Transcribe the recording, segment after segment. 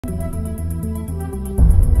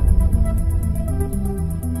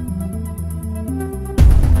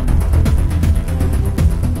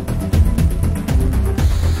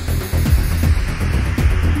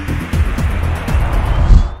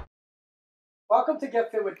Welcome to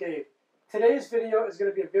Get Fit with Dave. Today's video is going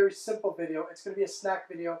to be a very simple video. It's going to be a snack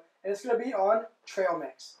video, and it's going to be on trail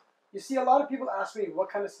mix. You see, a lot of people ask me what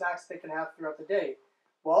kind of snacks they can have throughout the day.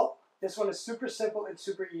 Well, this one is super simple and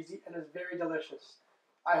super easy, and is very delicious.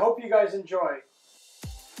 I hope you guys enjoy.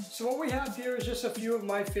 So what we have here is just a few of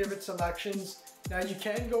my favorite selections. Now you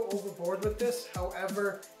can go overboard with this,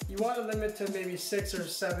 however, you want to limit to maybe 6 or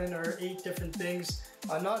 7 or 8 different things.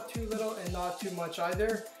 Not too little and not too much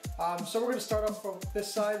either. So we're going to start off from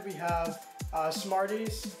this side. We have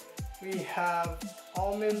Smarties, we have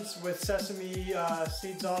almonds with sesame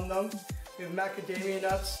seeds on them, we have macadamia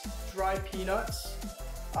nuts, dry peanuts,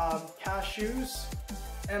 cashews,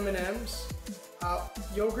 M&Ms,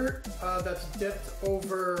 yogurt that's dipped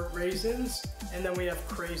over raisins, and then we have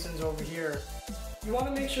craisins over here. You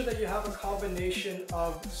want to make sure that you have a combination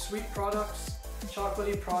of sweet products,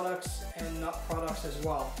 chocolatey products, and nut products as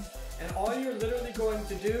well. And all you're literally going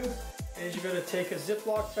to do is you're going to take a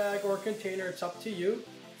Ziploc bag or container, it's up to you.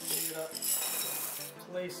 You're going to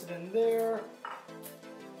place it in there,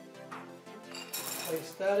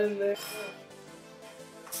 place that in there,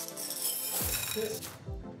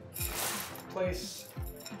 place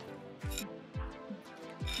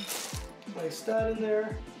that in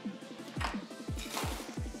there.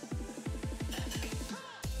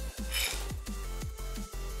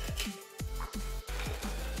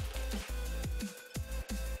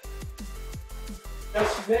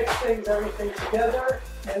 Just mix everything together,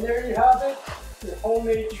 and there you have it, your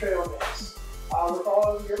homemade trail mix with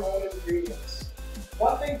all of your own ingredients.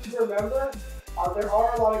 One thing to remember, there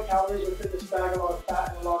are a lot of calories within this bag, a lot of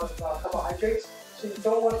fat and a lot of carbohydrates, so you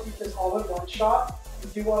don't want to eat this all in one shot.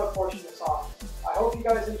 You do want to portion this off. I hope you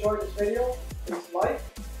guys enjoyed this video. Please like,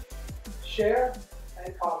 share,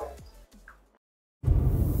 and comment.